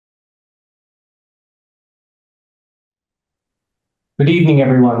Good evening,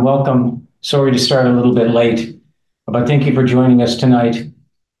 everyone. Welcome. Sorry to start a little bit late, but thank you for joining us tonight.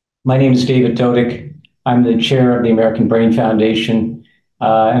 My name is David Dodick. I'm the chair of the American Brain Foundation,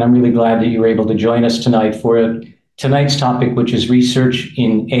 and I'm really glad that you were able to join us tonight for tonight's topic, which is research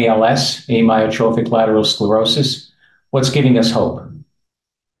in ALS, amyotrophic lateral sclerosis, what's giving us hope.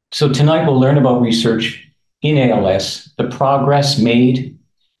 So tonight we'll learn about research in ALS, the progress made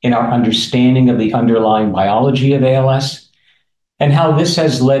in our understanding of the underlying biology of ALS, and how this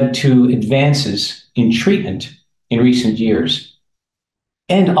has led to advances in treatment in recent years,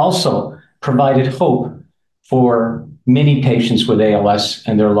 and also provided hope for many patients with ALS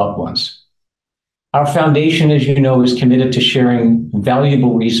and their loved ones. Our foundation, as you know, is committed to sharing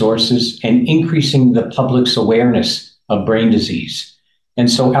valuable resources and increasing the public's awareness of brain disease. And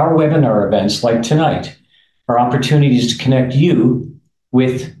so our webinar events like tonight are opportunities to connect you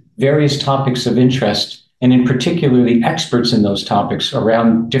with various topics of interest, and in particular, the experts in those topics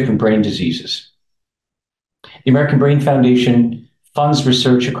around different brain diseases. The American Brain Foundation funds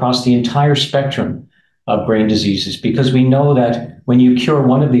research across the entire spectrum of brain diseases because we know that when you cure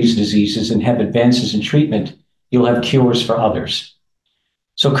one of these diseases and have advances in treatment, you'll have cures for others.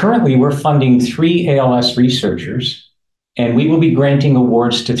 So currently, we're funding 3 ALS researchers, and we will be granting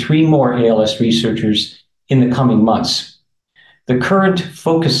awards to 3 more ALS researchers in the coming months. The current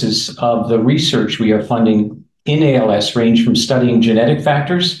focuses of the research we are funding in ALS range from studying genetic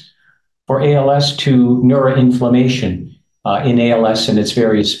factors for ALS to neuroinflammation in ALS and its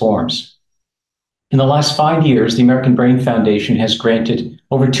various forms. In the last 5 years, the American Brain Foundation has granted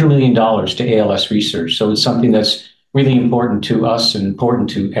over $2 million to ALS research. So it's something that's really important to us and important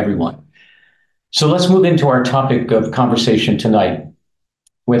to everyone. So let's move into our topic of conversation tonight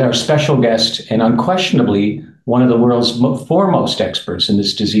with our special guest and unquestionably one of the world's foremost experts in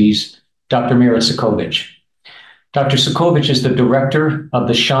this disease, Dr. Mira Cudkowicz. Dr. Cudkowicz is the director of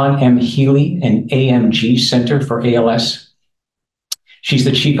the Sean M. Healey and AMG Center for ALS. She's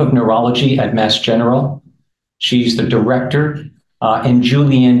the chief of neurology at Mass General. She's the director and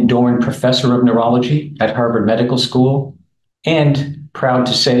Julianne Dorn Professor of Neurology at Harvard Medical School. And proud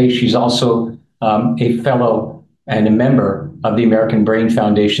to say, she's also a fellow and a member of the American Brain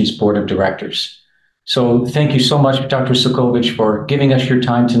Foundation's Board of Directors. So thank you so much, Dr. Cudkowicz, for giving us your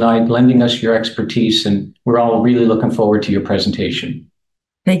time tonight, lending us your expertise, and we're all really looking forward to your presentation.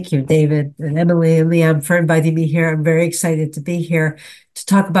 Thank you, David and Emily and Liam, for inviting me here. I'm very excited to be here to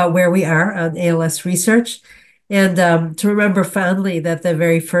talk about where we are on ALS research and to remember fondly that the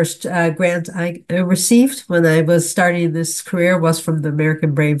very first grant I received when I was starting this career was from the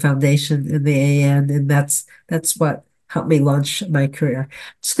American Brain Foundation and the AAN, and that's what helped me launch my career. I'm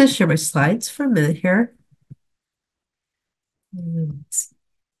just going to share my slides for a minute here.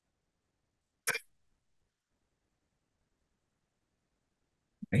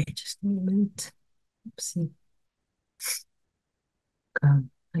 Right, just a moment. Oopsie. I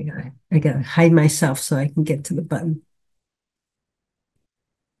gotta hide myself so I can get to the button.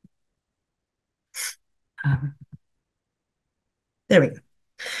 There we go.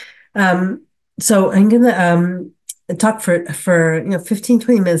 So I'm gonna talk for 15,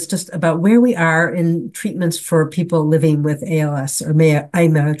 20 minutes just about where we are in treatments for people living with ALS or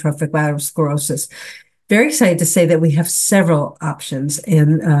amyotrophic lateral sclerosis. Very excited to say that we have several options,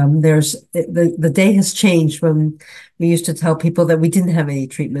 and the day has changed when we used to tell people that we didn't have any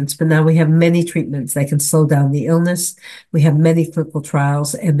treatments, but now we have many treatments that can slow down the illness. We have many clinical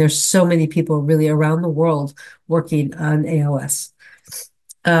trials, and there's so many people really around the world working on ALS.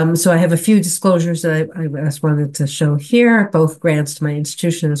 So I have a few disclosures that I just wanted to show here, both grants to my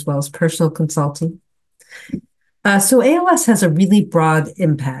institution as well as personal consulting. So ALS has a really broad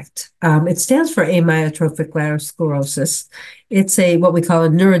impact. It stands for amyotrophic lateral sclerosis. It's what we call a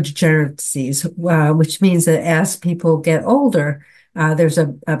neurodegenerative disease, which means that as people get older, there's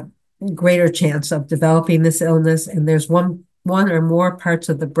a greater chance of developing this illness, and there's one or more parts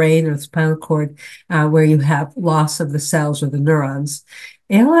of the brain or the spinal cord where you have loss of the cells or the neurons.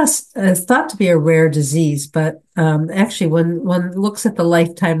 ALS is thought to be a rare disease, but actually when one looks at the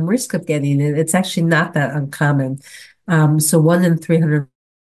lifetime risk of getting it, it's actually not that uncommon. So 1 in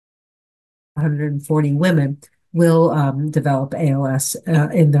 340 women will develop ALS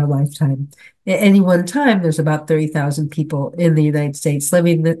in their lifetime. At any one time, there's about 30,000 people in the United States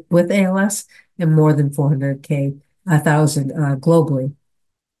living with ALS and more than 400,000 globally.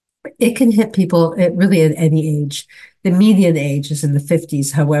 It can hit people really at any age. The median age is in the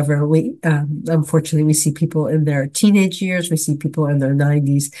 50s. However, unfortunately, we see people in their teenage years. We see people in their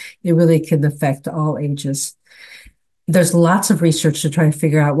 90s. It really can affect all ages. There's lots of research to try to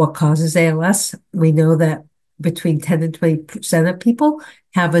figure out what causes ALS. We know that between 10 and 20% of people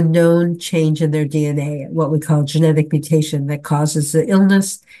have a known change in their DNA, what we call genetic mutation that causes the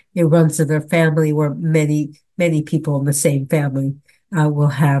illness. It runs in their family, where many, many people in the same family will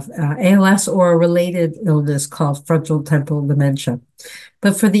have ALS or a related illness called frontal temporal dementia.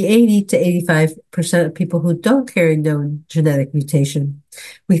 But for the 80 to 85% of people who don't carry known genetic mutation,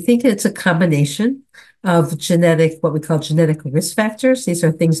 we think it's a combination of what we call genetic risk factors. These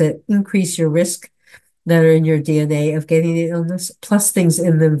are things that increase your risk that are in your DNA of getting the illness, plus things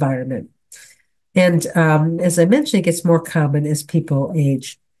in the environment. And as I mentioned, it gets more common as people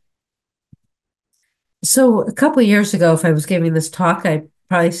age. So a couple of years ago, if I was giving this talk, I'd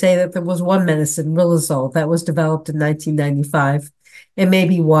probably say that there was one medicine, riluzole, that was developed in 1995, and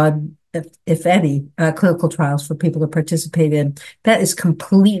maybe one, if any, clinical trials for people to participate in. That is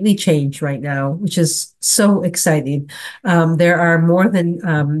completely changed right now, which is so exciting. There are more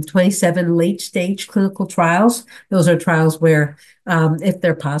than 27 late-stage clinical trials. Those are trials where, if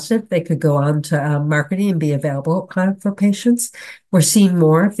they're positive, they could go on to marketing and be available for patients. We're seeing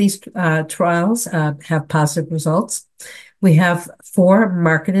more of these trials have positive results. We have 4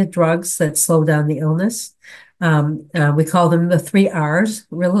 marketed drugs that slow down the illness. We call them the 3 R's: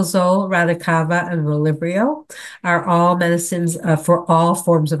 riluzole, radicava, and rolivrio are all medicines for all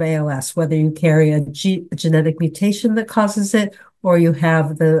forms of ALS, whether you carry a genetic mutation that causes it or you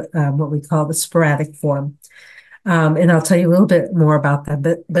have the what we call the sporadic form. And I'll tell you a little bit more about that.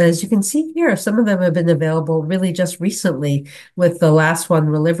 But as you can see here, some of them have been available really just recently, with the last one,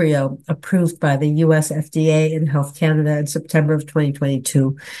 rolivrio, approved by the US FDA and Health Canada in September of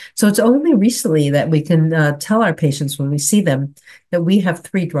 2022. So it's only recently that we can tell our patients when we see them that we have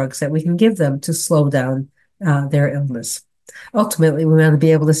 3 drugs that we can give them to slow down their illness. Ultimately, we want to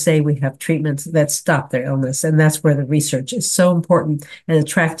be able to say we have treatments that stop their illness. And that's where the research is so important, and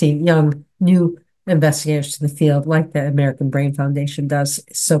attracting young, new investigators to the field, like the American Brain Foundation does,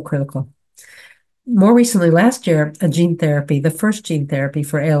 is so critical. More recently, last year, the first gene therapy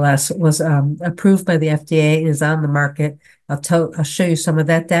for ALS was approved by the FDA and is on the market. I'll show you some of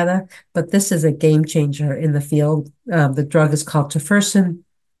that data, but this is a game changer in the field. The drug is called tofersen,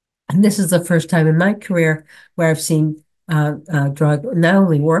 and this is the first time in my career where I've seen a drug not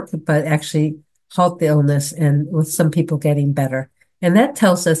only work, but actually halt the illness, and with some people getting better. And that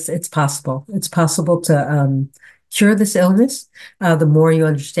tells us it's possible. It's possible to cure this illness the more you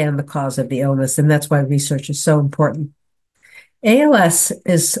understand the cause of the illness. And that's why research is so important. ALS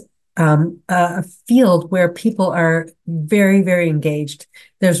is a field where people are very, very engaged.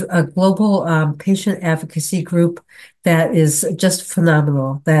 There's a global patient advocacy group that is just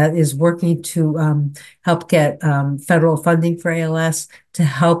phenomenal, that is working to help get federal funding for ALS, to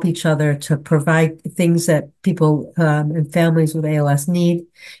help each other, to provide things that people and families with ALS need,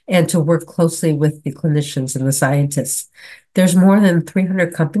 and to work closely with the clinicians and the scientists. There's more than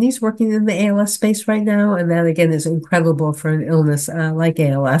 300 companies working in the ALS space right now, and that, again, is incredible for an illness like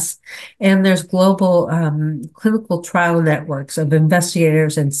ALS. And there's global clinical trial networks of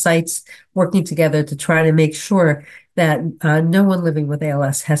investigators and sites working together to try to make sure that no one living with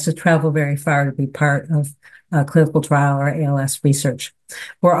ALS has to travel very far to be part of clinical trial or ALS research.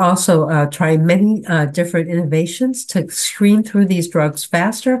 We're also trying many different innovations to screen through these drugs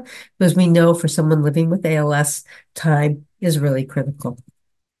faster, because we know for someone living with ALS, time is really critical.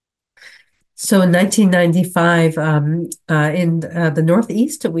 So in 1995, in the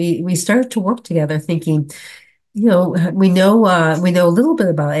Northeast, we started to work together, thinking, we know a little bit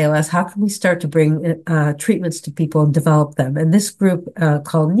about ALS. How can we start to bring treatments to people and develop them? And this group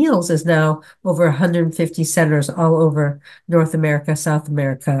called NEALS is now over 150 centers all over North America, South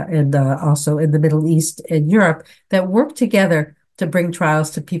America, and also in the Middle East and Europe that work together to bring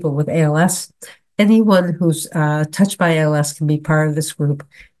trials to people with ALS. Anyone who's touched by ALS can be part of this group,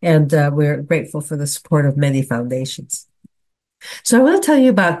 and we're grateful for the support of many foundations. So I want to tell you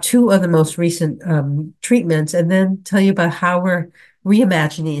about 2 of the most recent treatments, and then tell you about how we're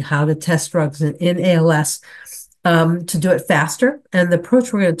reimagining how to test drugs in ALS to do it faster. And the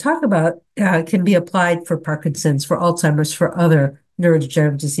approach we're going to talk about can be applied for Parkinson's, for Alzheimer's, for other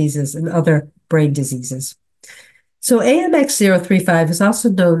neurodegenerative diseases and other brain diseases. So AMX035 is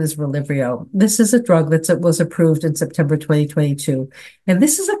also known as rolivrio. This is a drug that was approved in September 2022. And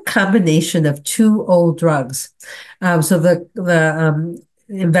this is a combination of 2 old drugs. So the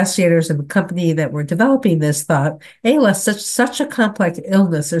investigators in the company that were developing this thought, ALS, such a complex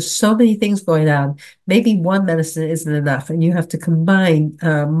illness. There's so many things going on. Maybe one medicine isn't enough, and you have to combine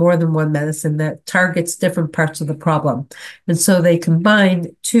more than one medicine that targets different parts of the problem. And so they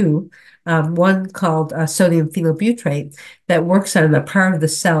combined two. One called sodium phenylbutyrate that works on a part of the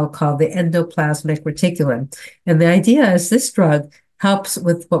cell called the endoplasmic reticulum. And the idea is this drug helps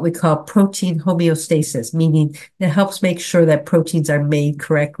with what we call protein homeostasis, meaning it helps make sure that proteins are made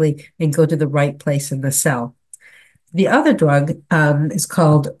correctly and go to the right place in the cell. The other drug is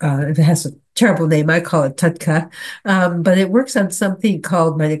called, it has a terrible name, I call it Cudkowicz, but it works on something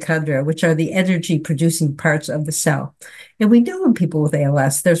called mitochondria, which are the energy-producing parts of the cell. And we know in people with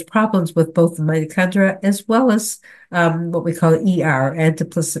ALS, there's problems with both the mitochondria as well as what we call ER,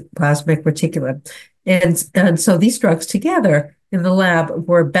 endoplasmic reticulum. And so these drugs together in the lab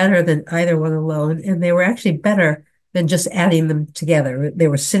were better than either one alone, and they were actually better than just adding them together. They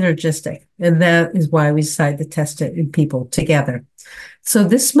were synergistic, and that is why we decided to test it in people together. So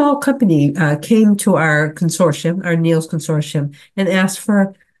this small company came to our consortium, our NEALS consortium, and asked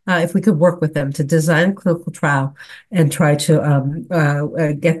for if we could work with them to design a clinical trial and try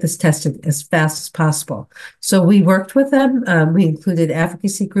to get this tested as fast as possible. So we worked with them. We included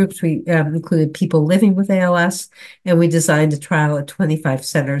advocacy groups. We included people living with ALS, and we designed a trial at 25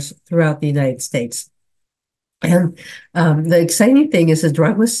 centers throughout the United States. And the exciting thing is the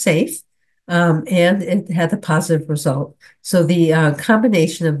drug was safe, and it had a positive result. So the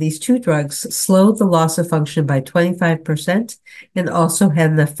combination of these two drugs slowed the loss of function by 25% and also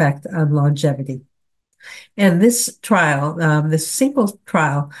had an effect on longevity. And this trial, this single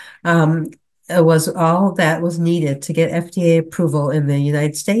trial, was all that was needed to get FDA approval in the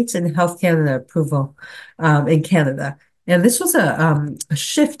United States and Health Canada approval in Canada. And this was a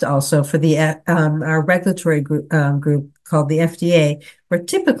shift also for our regulatory group called the FDA, where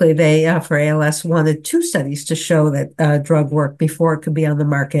typically they, for ALS, wanted 2 studies to show that drug worked before it could be on the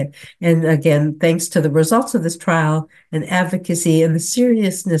market. And again, thanks to the results of this trial and advocacy and the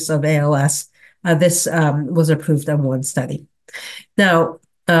seriousness of ALS, this was approved on 1 study. Now,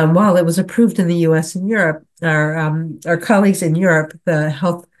 while it was approved in the US and Europe, our colleagues in Europe, the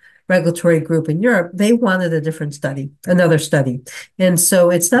health regulatory group in Europe, they wanted a different study, another study. And so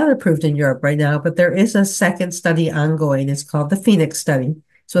it's not approved in Europe right now, but there is a second study ongoing. It's called the Phoenix study.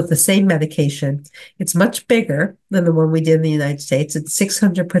 So with the same medication, it's much bigger than the one we did in the United States. It's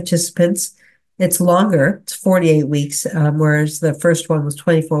 600 participants. It's longer, it's 48 weeks, whereas the first one was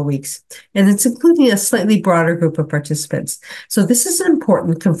 24 weeks. And it's including a slightly broader group of participants. So this is an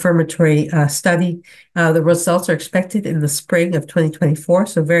important confirmatory study. The results are expected in the spring of 2024,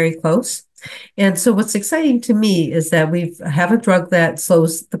 so very close. And so what's exciting to me is that we have a drug that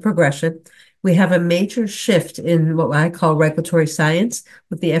slows the progression. We have a major shift in what I call regulatory science,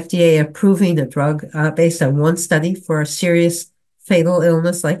 with the FDA approving a drug based on 1 study for a serious fatal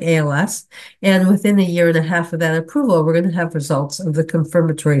illness like ALS. And within a year and a half of that approval, we're going to have results of the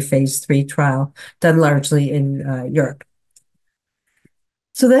confirmatory phase 3 trial done largely in Europe.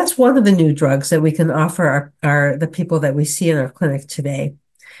 So that's one of the new drugs that we can offer the people that we see in our clinic today.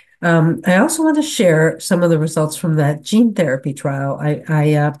 I also want to share some of the results from that gene therapy trial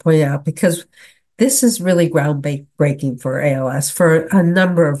I pointed out, because this is really groundbreaking for ALS for a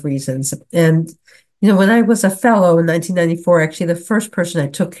number of reasons. And when I was a fellow in 1994, actually, the first person I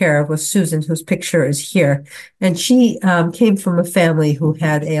took care of was Susan, whose picture is here. And she came from a family who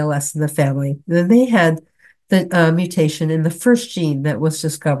had ALS in the family. And they had the mutation in the first gene that was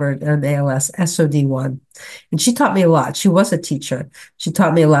discovered in ALS, SOD1. And she taught me a lot. She was a teacher. She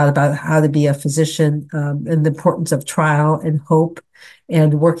taught me a lot about how to be a physician and the importance of trial and hope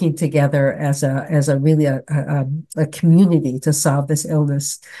and working together as a really a community to solve this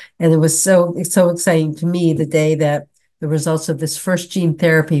illness. And it was so exciting to me the day that the results of this first gene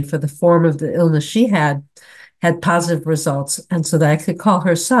therapy for the form of the illness she had positive results. And so that I could call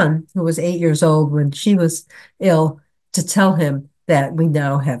her son, who was 8 years old when she was ill, to tell him that we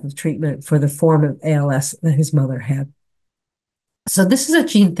now have a treatment for the form of ALS that his mother had. So this is a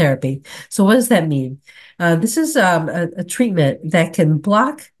gene therapy. So what does that mean? This is a treatment that can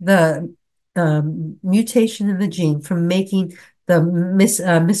block the mutation in the gene from making the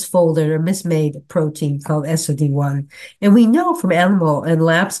misfolded or mismade protein called SOD1. And we know from animal and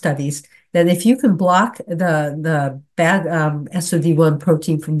lab studies that if you can block the bad SOD1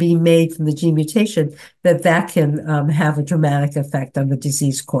 protein from being made from the gene mutation, that can have a dramatic effect on the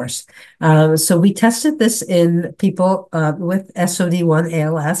disease course. So we tested this in people with SOD1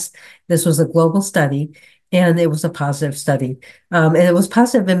 ALS. This was a global study, and it was a positive study. And it was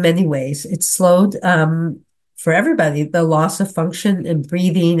positive in many ways. It slowed for everybody, the loss of function and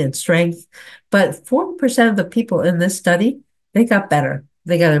breathing and strength. But 40% of the people in this study, they got better.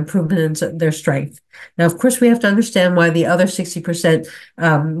 They got improvement in their strength. Now, of course, we have to understand why the other 60%,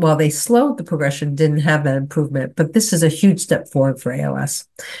 while they slowed the progression, didn't have that improvement. But this is a huge step forward for ALS.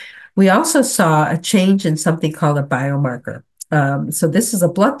 We also saw a change in something called a biomarker. So this is a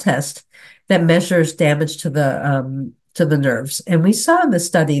blood test that measures damage to the nerves. And we saw in the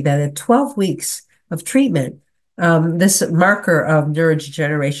study that at 12 weeks of treatment, this marker of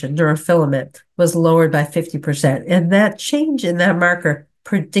neurodegeneration, neurofilament, was lowered by 50%. And that change in that marker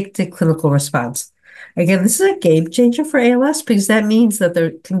predicted clinical response. Again, this is a game changer for ALS because that means that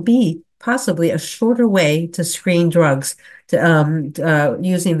there can be possibly a shorter way to screen drugs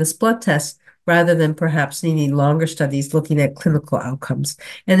using this blood test rather than perhaps needing longer studies looking at clinical outcomes.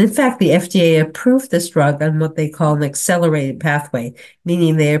 And in fact, the FDA approved this drug on what they call an accelerated pathway,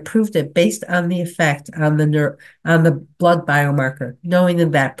 meaning they approved it based on the effect on the blood biomarker, knowing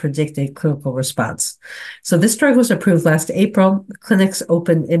that predicted clinical response. So this drug was approved last April. Clinics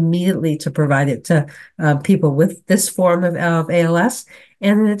opened immediately to provide it to people with this form of ALS.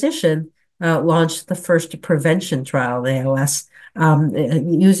 And in addition, launched the first prevention trial in ALS,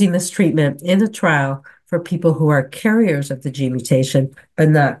 using this treatment in a trial for people who are carriers of the gene mutation, but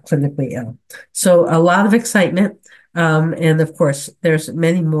not clinically ill. So a lot of excitement. And of course, there's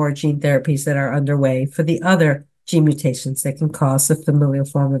many more gene therapies that are underway for the other gene mutations that can cause the familial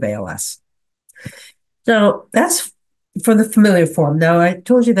form of ALS. So that's for the familiar form. Now, I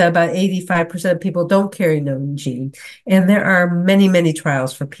told you that about 85% of people don't carry known gene, and there are many, many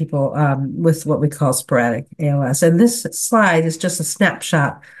trials for people with what we call sporadic ALS. And this slide is just a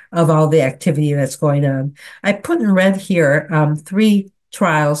snapshot of all the activity that's going on. I put in red here 3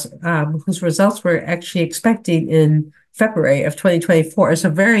 trials whose results we're actually expecting in February of 2024. So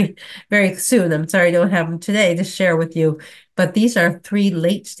very, very soon. I'm sorry I don't have them today to share with you. But these are 3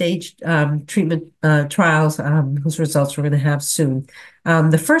 late-stage treatment trials whose results we're going to have soon.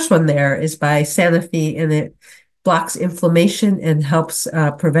 The first one there is by Sanofi, and it blocks inflammation and helps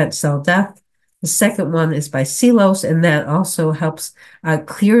prevent cell death. The second one is by Selos, and that also helps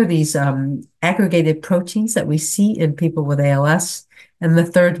clear these aggregated proteins that we see in people with ALS. And the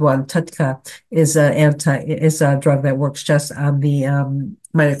third one, Cudkowicz, is a drug that works just on the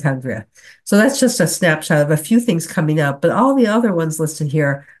mitochondria. So that's just a snapshot of a few things coming up, but all the other ones listed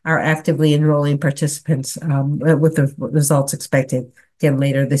here are actively enrolling participants with the results expected again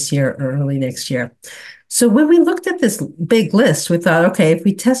later this year or early next year. So when we looked at this big list, we thought, okay, if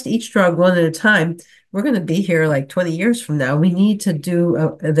we test each drug one at a time, we're going to be here like 20 years from now. We need to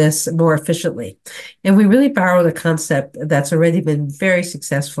do this more efficiently. And we really borrowed a concept that's already been very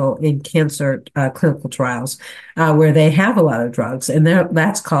successful in cancer clinical trials, where they have a lot of drugs, and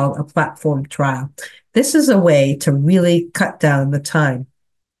that's called a platform trial. This is a way to really cut down the time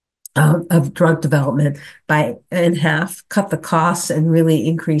of drug development in half, cut the costs, and really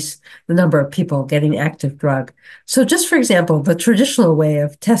increase the number of people getting active drug. So just for example, the traditional way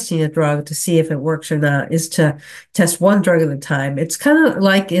of testing a drug to see if it works or not is to test one drug at a time. It's kind of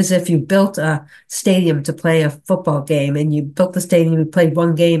like as if you built a stadium to play a football game, and you built the stadium, you played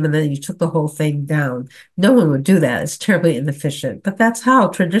one game, and then you took the whole thing down. No one would do that. It's terribly inefficient, but that's how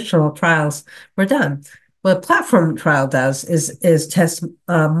traditional trials were done. What a platform trial does is test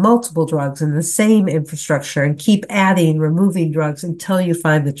multiple drugs in the same infrastructure and keep adding, removing drugs until you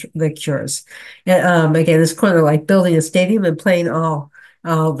find the cures. And, again, it's kind of like building a stadium and playing all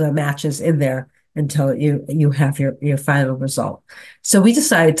the matches in there until you have your final result. So we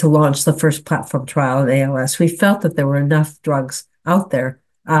decided to launch the first platform trial in ALS. We felt that there were enough drugs out there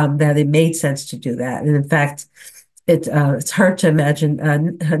that it made sense to do that. And in fact, it's hard to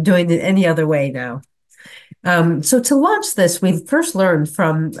imagine doing it any other way now. So to launch this, we first learned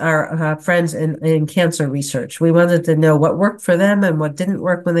from our friends in cancer research. We wanted to know what worked for them and what didn't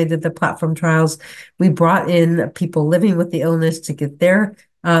work when they did the platform trials. We brought in people living with the illness to get their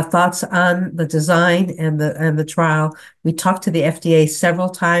thoughts on the design and the trial. We talked to the FDA several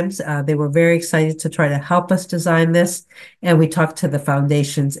times. They were very excited to try to help us design this, and we talked to the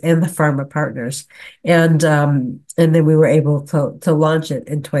foundations and the pharma partners, and then we were able to launch it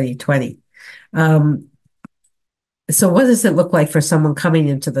in 2020. So what does it look like for someone coming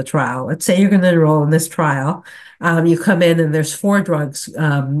into the trial? Let's say you're going to enroll in this trial. You come in and there's 4 drugs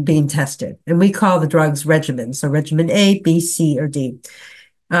being tested, and we call the drugs regimens. So regimen A, B, C, or D.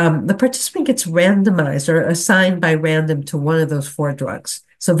 The participant gets randomized or assigned by random to one of those 4 drugs.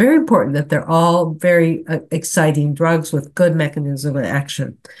 So very important that they're all very exciting drugs with good mechanism of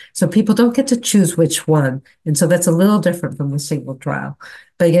action. So people don't get to choose which one. And so that's a little different from the single trial.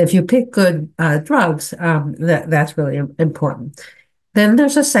 But again, if you pick good drugs, that's really important. Then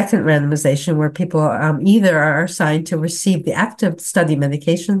there's a second randomization where people either are assigned to receive the active study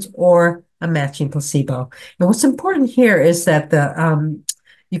medications or a matching placebo. And what's important here is that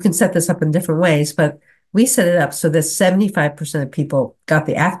you can set this up in different ways, but we set it up so that 75% of people got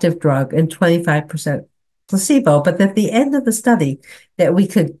the active drug and 25% placebo, but at the end of the study, that we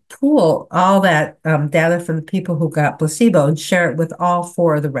could pool all that data from the people who got placebo and share it with all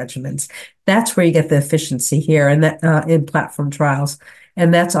 4 of the regimens. That's where you get the efficiency here, and that in platform trials,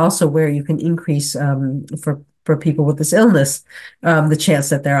 and that's also where you can increase for people with this illness the chance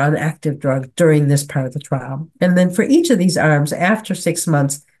that they're on active drug during this part of the trial. And then for each of these arms, after 6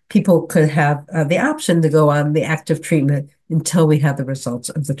 months, people could have the option to go on the active treatment until we have the results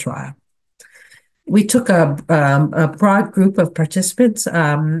of the trial. We took a broad group of participants,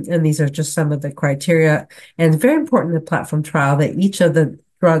 and these are just some of the criteria. And very important in the platform trial that each of the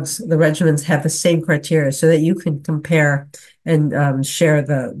drugs, the regimens, have the same criteria so that you can compare and share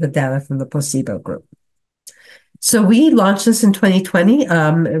the data from the placebo group. So we launched this in 2020,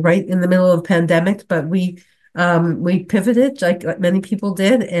 right in the middle of the pandemic, but we pivoted like many people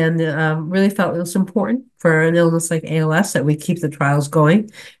did, and really felt it was important for an illness like ALS that we keep the trials going.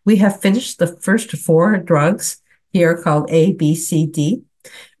 We have finished the first 4 drugs here called A, B, C, D.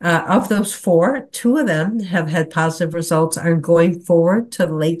 Of those 4, 2 of them have had positive results, are going forward to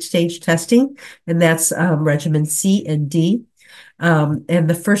late stage testing, and that's regimen C and D. And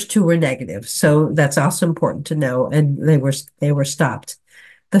the first 2 were negative, so that's also important to know, and they were stopped.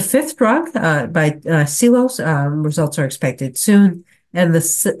 The 5th drug by Silos, results are expected soon, and the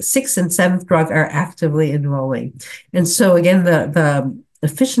 6th and 7th drug are actively enrolling. And so again, the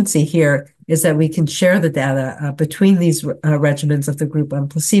efficiency here is that we can share the data between these regimens of the group on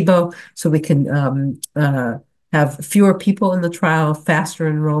placebo, so we can have fewer people in the trial, faster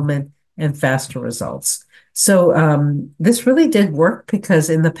enrollment, and faster results. So this really did work, because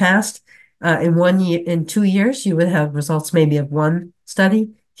in the past, in 2 years, you would have results maybe of 1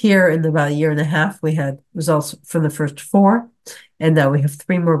 study. Here in about a year and a half, we had results from the first 4, and now we have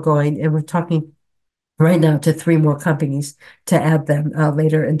 3 more going, and we're talking right now to 3 more companies to add them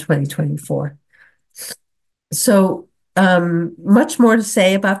later in 2024. So much more to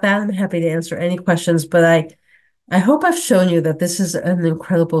say about that. I'm happy to answer any questions, but I hope I've shown you that this is an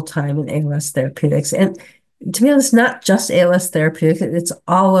incredible time in ALS therapeutics. And to be honest, not just ALS therapeutics, it's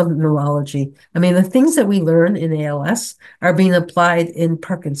all of neurology. I mean, the things that we learn in ALS are being applied in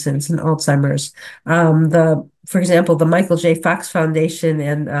Parkinson's and Alzheimer's. For example, the Michael J. Fox Foundation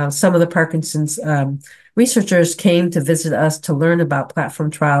and some of the Parkinson's researchers came to visit us to learn about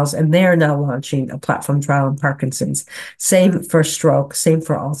platform trials, and they are now launching a platform trial in Parkinson's. Same for stroke, same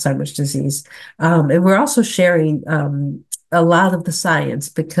for Alzheimer's disease. And we're also sharing a lot of the science,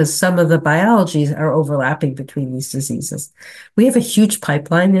 because some of the biologies are overlapping between these diseases. We have a huge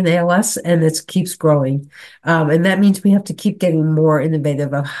pipeline in ALS, and it keeps growing. And that means we have to keep getting more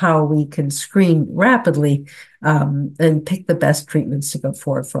innovative of how we can screen rapidly and pick the best treatments to go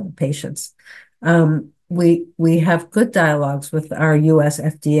forward for the patients. We have good dialogues with our US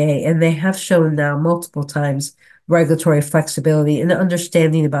FDA, and they have shown now multiple times regulatory flexibility and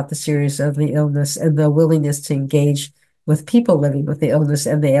understanding about the seriousness of the illness and the willingness to engage with people living with the illness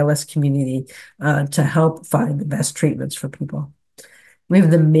and the ALS community to help find the best treatments for people. We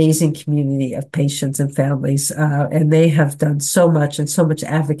have an amazing community of patients and families, and they have done so much and so much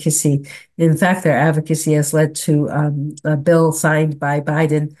advocacy. In fact, their advocacy has led to a bill signed by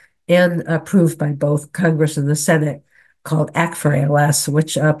Biden and approved by both Congress and the Senate called Act for ALS,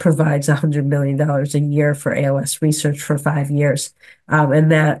 which provides $100 million a year for ALS research for 5 years.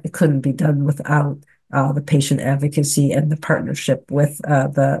 And that couldn't be done without the patient advocacy and the partnership with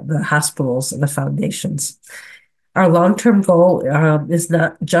the hospitals and the foundations. Our long-term goal is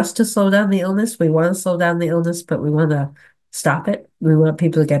not just to slow down the illness. We want to slow down the illness, but we want to stop it. We want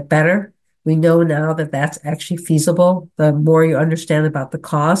people to get better. We know now that that's actually feasible. The more you understand about the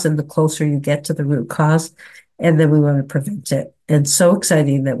cause and the closer you get to the root cause, and then we want to prevent it. And so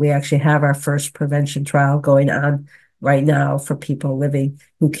exciting that we actually have our first prevention trial going on right now for people living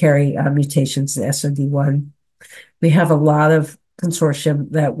who carry mutations in SOD1. We have a lot of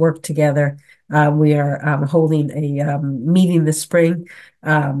consortium that work together. We are holding a meeting this spring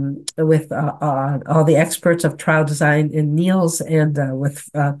with all the experts of trial design in NEALS, and with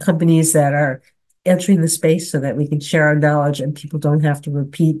companies that are entering the space so that we can share our knowledge and people don't have to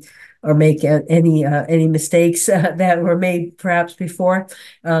repeat or make any mistakes that were made perhaps before,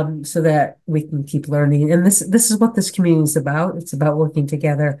 so that we can keep learning. And this is what this community is about. It's about working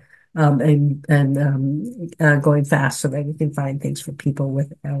together, and going fast so that we can find things for people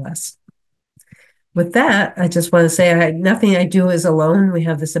with ALS. With that, I just want to say nothing I do is alone. We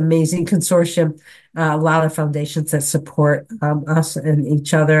have this amazing consortium, a lot of foundations that support us and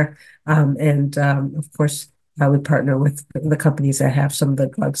each other. Of course, we partner with the companies that have some of the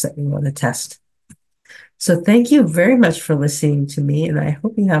drugs that we want to test. So thank you very much for listening to me, and I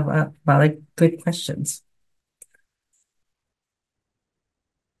hope you have a lot of good questions.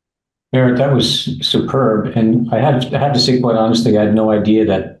 Merritt, that was superb. And I had to say, quite honestly, I had no idea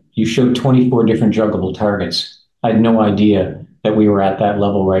that you showed 24 different druggable targets. I had no idea that we were at that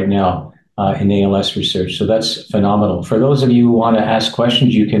level right now in ALS research. So that's phenomenal. For those of you who want to ask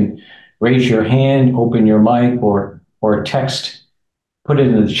questions, you can raise your hand, open your mic, or text, put it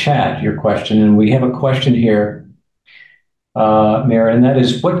in the chat, your question. And we have a question here, Merritt, and that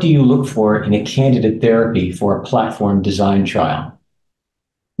is, what do you look for in a candidate therapy for a platform design trial?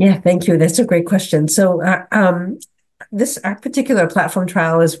 Yeah, thank you. That's a great question. So our particular platform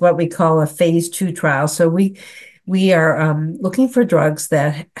trial is what we call a phase 2 trial. So we are looking for drugs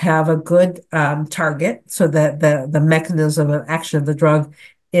that have a good target, so that the mechanism of action of the drug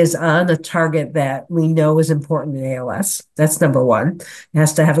is on a target that we know is important in ALS. That's number one. It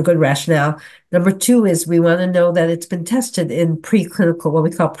has to have a good rationale. Number two is we want to know that it's been tested in preclinical, what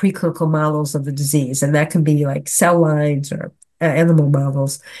we call preclinical models of the disease. And that can be like cell lines or animal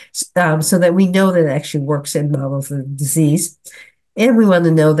models, so that we know that it actually works in models of the disease. And we want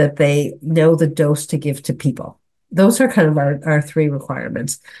to know that they know the dose to give to people. Those are kind of our three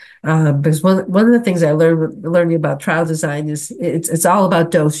requirements. Because one of the things I learning about trial design is it's all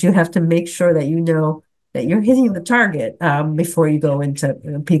about dose. You have to make sure that you know that you're hitting the target before you go into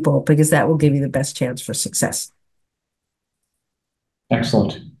people, because that will give you the best chance for success.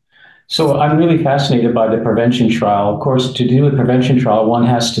 Excellent. So I'm really fascinated by the prevention trial. Of course, to do a prevention trial, one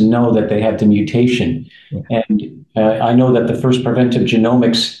has to know that they have the mutation. Yeah. And I know that the first preventive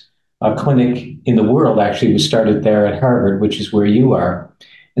genomics clinic in the world actually was started there at Harvard, which is where you are.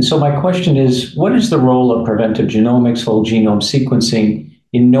 And so my question is, what is the role of preventive genomics, whole genome sequencing,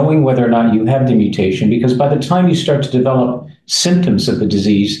 in knowing whether or not you have the mutation? Because by the time you start to develop symptoms of the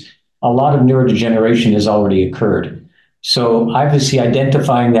disease, a lot of neurodegeneration has already occurred. So obviously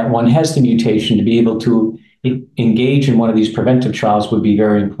identifying that one has the mutation to be able to engage in one of these preventive trials would be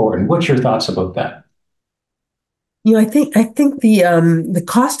very important. What's your thoughts about that? I think the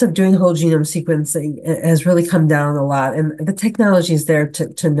cost of doing whole genome sequencing has really come down a lot, and the technology is there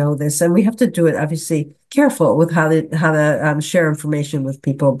to know this, and we have to do it obviously careful with how to share information with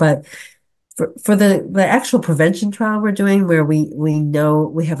people. But for the actual prevention trial we're doing, where we know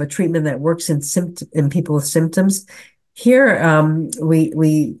we have a treatment that works in people with symptoms. Here,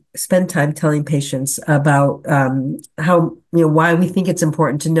 we spend time telling patients about how, why we think it's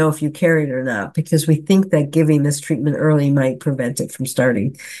important to know if you carry it or not, because we think that giving this treatment early might prevent it from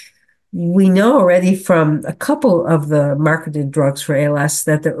starting. We know already from a couple of the marketed drugs for ALS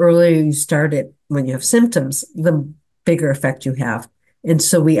that the earlier you start it when you have symptoms, the bigger effect you have. And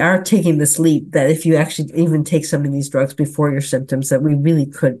so we are taking this leap that if you actually even take some of these drugs before your symptoms, that we really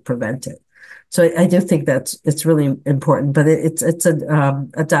could prevent it. So I do think it's really important, but it's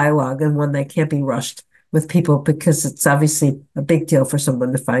a dialogue, and one that can't be rushed with people, because it's obviously a big deal for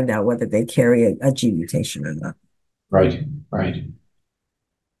someone to find out whether they carry a gene mutation or not. Right, right.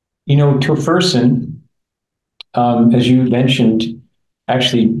 Tofersen, as you mentioned,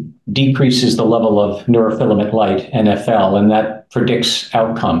 actually decreases the level of neurofilament light, NFL, and that predicts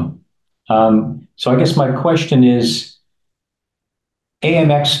outcome. So I guess my question is,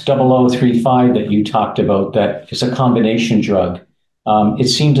 AMX 0035 that you talked about, that is a combination drug. It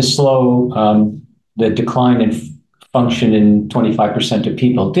seemed to slow the decline in function in 25% of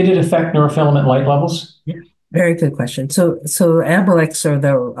people. Did it affect neurofilament light levels? Yeah, very good question. So Amylyx,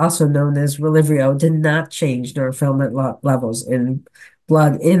 or also known as Relyvrio, did not change neurofilament levels in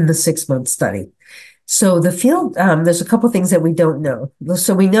blood in the 6-month study. So the field, there's a couple of things that we don't know.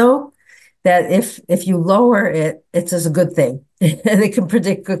 So we know that if you lower it, it's a good thing, and it can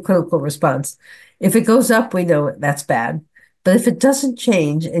predict good clinical response. If it goes up, we know that's bad. But if it doesn't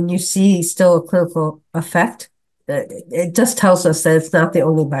change and you see still a clinical effect, it just tells us that it's not the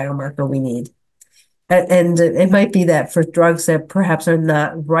only biomarker we need. And it might be that for drugs that perhaps are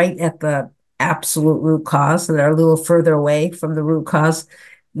not right at the absolute root cause and are a little further away from the root cause,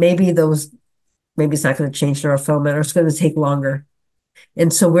 maybe it's not going to change neurofilament, or it's going to take longer.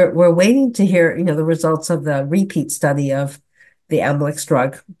 And so we're waiting to hear, the results of the repeat study of the Amylyx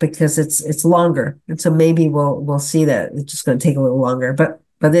drug because it's longer, and so maybe we'll see that it's just going to take a little longer, but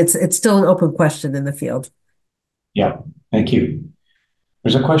it's still an open question in the field. Yeah, thank you.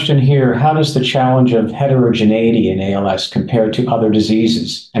 There's a question here. How does the challenge of heterogeneity in ALS compare to other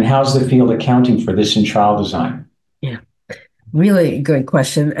diseases? And how's the field accounting for this in trial design? Yeah, really good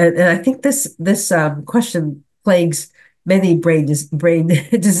question. And I think this question plagues many brain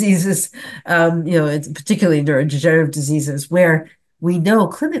diseases, it's particularly neurodegenerative diseases, where we know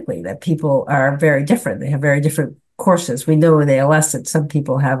clinically that people are very different. They have very different courses. We know in ALS that some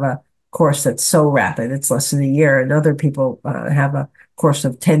people have a course that's so rapid, it's less than a year, and other people have a course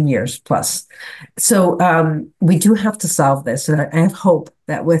of 10 years plus. So we do have to solve this. And I have hope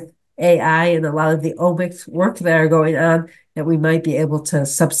that with AI and a lot of the omics work that are going on, that we might be able to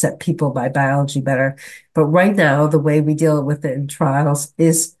subset people by biology better. But right now, the way we deal with it in trials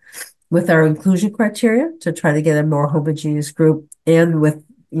is with our inclusion criteria to try to get a more homogeneous group, and with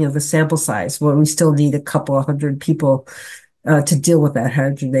the sample size, where we still need a couple of hundred people to deal with that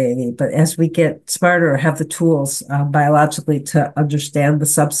heterogeneity. But as we get smarter, have the tools biologically to understand the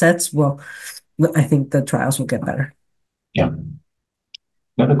subsets, I think the trials will get better. Yeah.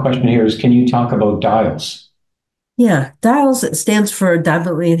 Another question here is, can you talk about DIALS? Yeah, DIALS stands for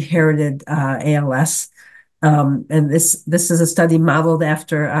Dominantly Inherited ALS. And this is a study modeled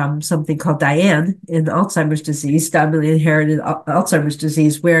after something called DIAN in Alzheimer's disease, dominantly inherited Alzheimer's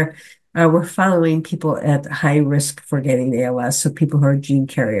disease, where we're following people at high risk for getting ALS, so people who are gene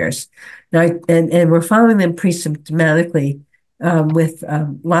carriers. Now, and we're following them pre-symptomatically with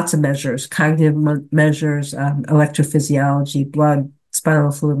lots of measures, cognitive measures, electrophysiology, blood,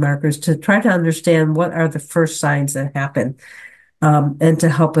 spinal fluid markers, to try to understand what are the first signs that happen. And to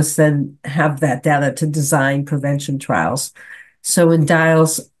help us then have that data to design prevention trials. So in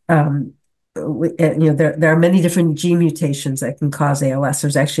DIALS, there are many different gene mutations that can cause ALS.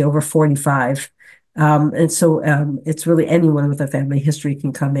 There's actually over 45. And so it's really anyone with a family history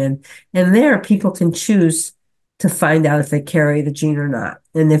can come in. And there, people can choose to find out if they carry the gene or not.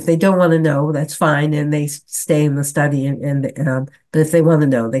 And if they don't want to know, that's fine, and they stay in the study. But if they want to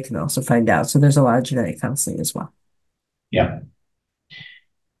know, they can also find out. So there's a lot of genetic counseling as well. Yeah.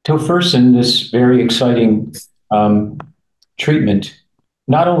 Tofersen, this very exciting treatment,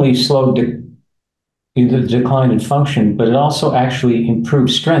 not only slowed the decline in function, but it also actually improved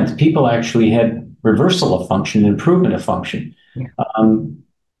strength. People actually had reversal of function, improvement of function. Yeah.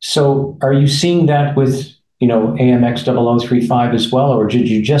 So are you seeing that with AMX 0035 as well, or did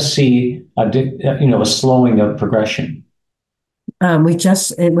you just see a slowing of progression? With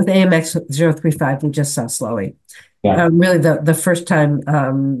AMX 035, we just saw slowing. Yeah. Really, the first time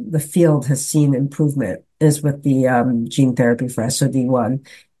the field has seen improvement is with the gene therapy for SOD1.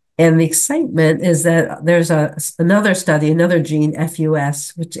 And the excitement is that there's another study, another gene,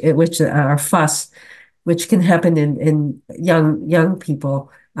 FUS, FUS, which can happen in young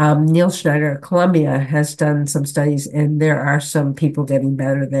people. Neil Schneider at Columbia has done some studies, and there are some people getting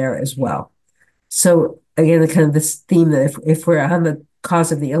better there as well. So again, kind of this theme that if we're on the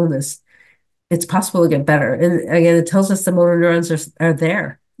cause of the illness, it's possible to get better. And again, it tells us the motor neurons are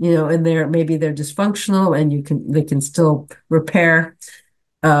there, and maybe they're dysfunctional, and they can still repair.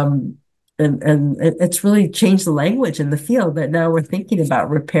 And it's really changed the language in the field, that now we're thinking about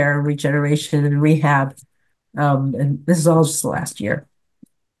repair and regeneration and rehab. And this is all just the last year.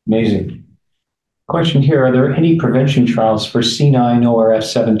 Amazing. Question here, are there any prevention trials for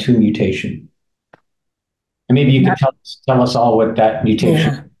C9orf72 mutation? And maybe you could tell us all what that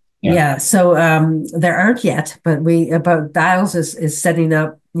mutation is. Yeah. So there aren't yet, but DIALS is setting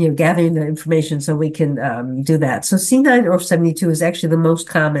up, gathering the information so we can do that. So C9orf72 is actually the most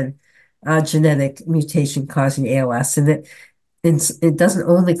common genetic mutation causing ALS, and it doesn't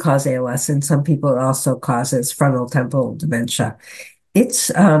only cause ALS. In some people, it also causes frontotemporal dementia. It's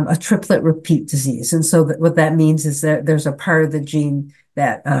a triplet repeat disease, and so what that means is that there's a part of the gene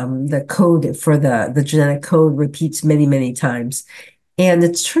that the code for the genetic code repeats many, many times. And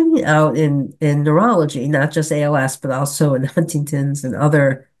it's turning out in neurology, not just ALS, but also in Huntington's and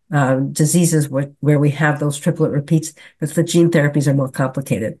other diseases where we have those triplet repeats, that the gene therapies are more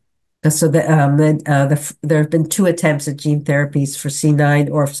complicated. So there have been 2 attempts at gene therapies for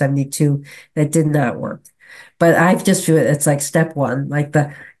C9orf72 that did not work. But I just feel it's like step one, like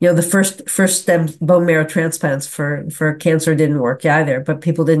the first stem bone marrow transplants for cancer didn't work either, but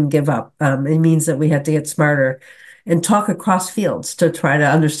people didn't give up. It means that we have to get smarter and talk across fields to try to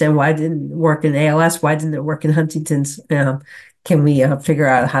understand why it didn't work in ALS, why didn't it work in Huntington's? Can we figure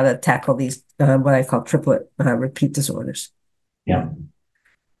out how to tackle these what I call triplet repeat disorders? Yeah.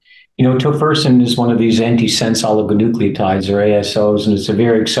 Tofersen is one of these antisense oligonucleotides, or ASOs, and it's a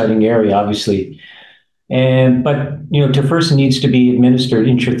very exciting area, obviously. But tofersen needs to be administered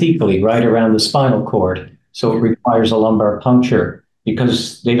intrathecally, right around the spinal cord. So it requires a lumbar puncture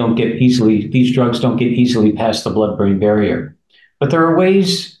because these drugs don't get easily past the blood-brain barrier. But there are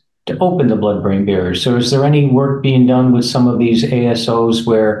ways to open the blood-brain barrier. So is there any work being done with some of these ASOs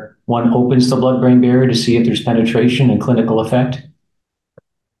where one opens the blood-brain barrier to see if there's penetration and clinical effect?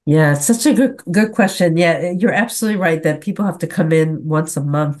 Yeah, it's such a good question. Yeah, you're absolutely right that people have to come in once a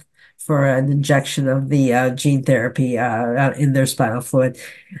month for an injection of the gene therapy in their spinal fluid.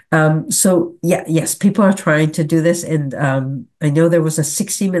 So yeah, yes, people are trying to do this, and I know there was a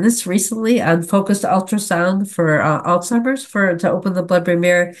 60 Minutes recently on focused ultrasound for Alzheimer's to open the blood-brain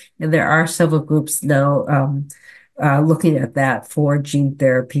barrier, and there are several groups now looking at that for gene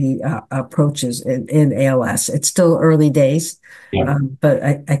therapy approaches in ALS. It's still early days, Yeah. but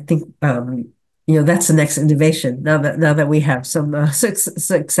I think that's the next innovation now that we have some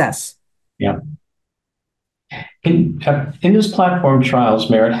success. Yeah. In those platform trials,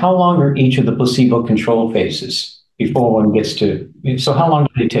 Merritt, how long are each of the placebo control phases before one gets to? So how long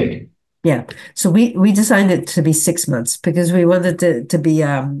do they take? Yeah, so we designed it to be 6 months because we wanted to be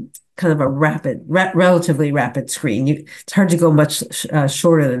kind of a relatively rapid screen. It's hard to go much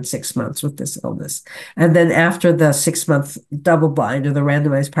shorter than 6 months with this illness. And then after the 6 month double blind or the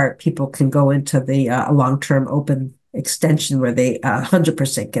randomized part, people can go into the long-term open extension where they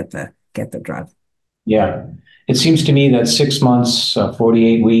 100% get the drug. Yeah, it seems to me that 6 months,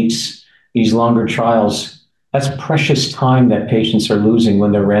 48 weeks, these longer trials, that's precious time that patients are losing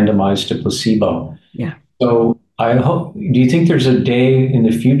when they're randomized to placebo. Yeah. So do you think there's a day in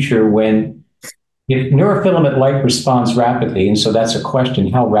the future when if neurofilament light responds rapidly, and so that's a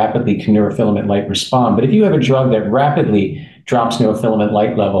question, how rapidly can neurofilament light respond? But if you have a drug that rapidly drops neurofilament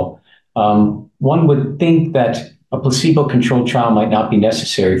light level, one would think that a placebo-controlled trial might not be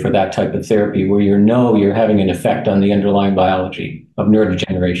necessary for that type of therapy where you're having an effect on the underlying biology of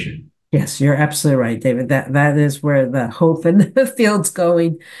neurodegeneration. Yes, you're absolutely right, David. That is where the hope in the field's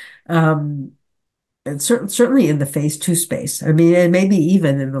going. And certainly in the phase 2 space. I mean, and maybe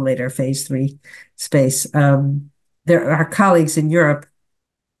even in the later phase 3 space. Our colleagues in Europe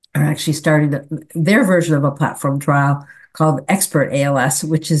are actually starting their version of a platform trial called Expert ALS,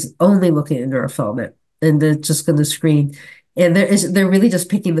 which is only looking at neurofilament, and they're just going to screen. And they're really just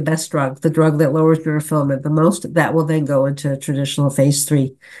picking the best drug, the drug that lowers neurofilament the most. That will then go into traditional phase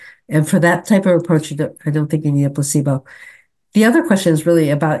 3. And for that type of approach, I don't think you need a placebo. The other question is really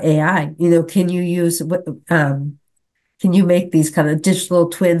about AI. Can you make these kind of digital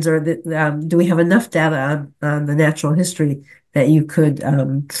twins, or do we have enough data on the natural history that you could,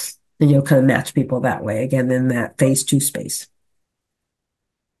 kind of match people that way, again, in that phase 2 space?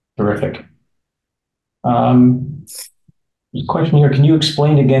 Terrific. Question here, can you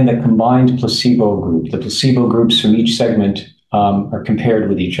explain again the combined placebo group? The placebo groups from each segment are compared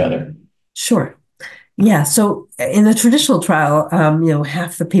with each other. Sure. Yeah. So in the traditional trial,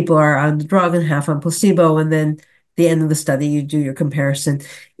 half the people are on the drug and half on placebo, and then at the end of the study, you do your comparison.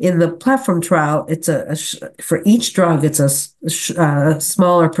 In the platform trial, it's for each drug, it's a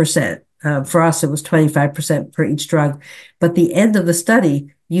smaller percent. For us, it was 25% for each drug. But the end of the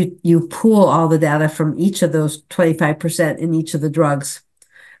study, you pool all the data from each of those 25% in each of the drug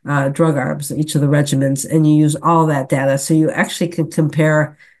arms, each of the regimens, and you use all that data. So you actually can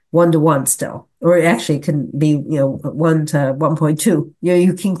compare 1-to-1 still, or it actually can be 1 to 1.2.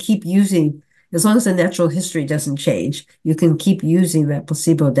 You can keep using, as long as the natural history doesn't change, you can keep using that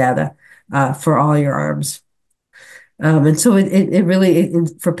placebo data for all your arms. And so it really,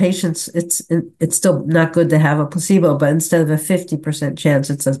 for patients, it's still not good to have a placebo, but instead of a 50% chance,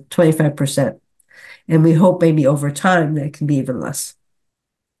 it's a 25%. And we hope maybe over time that it can be even less.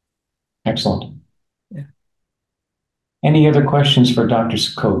 Excellent. Yeah. Any other questions for Dr.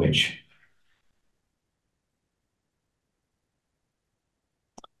 Cudkowicz?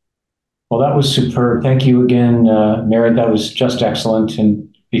 Well, that was superb. Thank you again, Merritt. That was just excellent.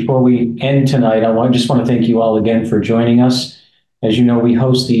 And before we end tonight, I just want to thank you all again for joining us. As you know, we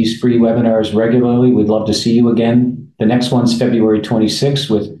host these free webinars regularly. We'd love to see you again. The next one's February 26th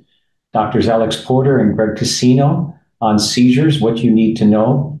with Drs. Alex Porter and Greg Cassino on seizures, what you need to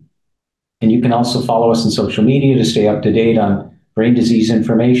know. And you can also follow us on social media to stay up to date on brain disease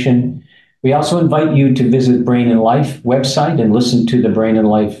information. We also invite you to visit Brain and Life website and listen to the Brain and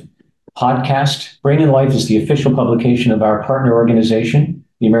Life podcast. Brain and Life is the official publication of our partner organization,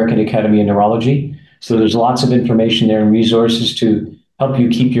 the American Academy of Neurology. So there's lots of information there and resources to help you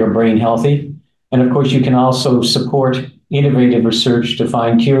keep your brain healthy. And of course, you can also support innovative research to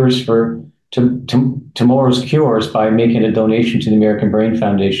find cures for tomorrow's cures by making a donation to the American Brain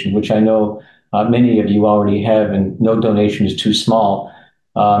Foundation, which I know many of you already have, and no donation is too small.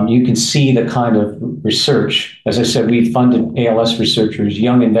 You can see the kind of research. As I said, we funded ALS researchers,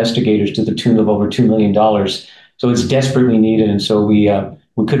 young investigators, to the tune of over $2 million. So it's desperately needed, and so we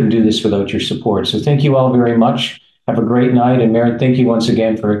couldn't do this without your support. So thank you all very much. Have a great night, and Merit, thank you once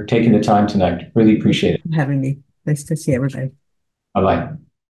again for taking the time tonight. Really appreciate it. Having me. Nice to see everybody. Bye-bye.